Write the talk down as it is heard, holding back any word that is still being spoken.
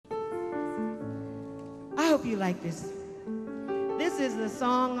hope you like this. This is the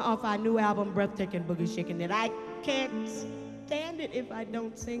song off our new album, Breathtaking Boogie Shaking, that I can't stand it if I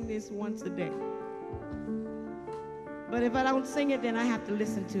don't sing this once a day. But if I don't sing it, then I have to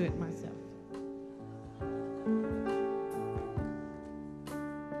listen to it myself.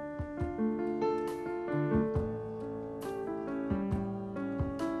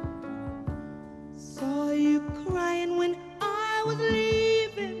 Saw you crying when I was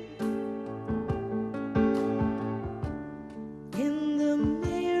leaving. In the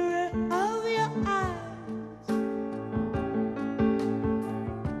mirror of your eyes,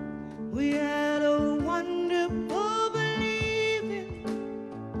 we had a wonderful believing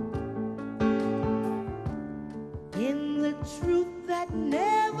in the truth that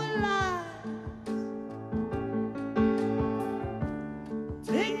never lies.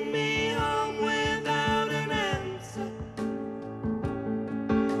 Take me home without an answer.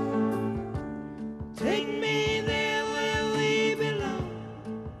 Take me there where we belong.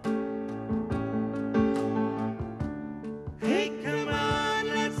 Hey, come on,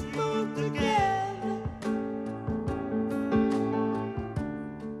 let's move together.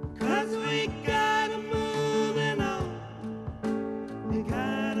 'Cause we gotta move it on. We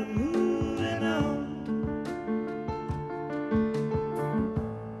gotta move it on.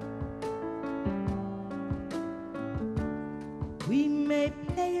 We may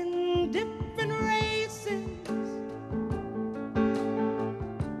play in different races.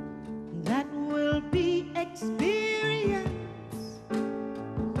 That will be experience.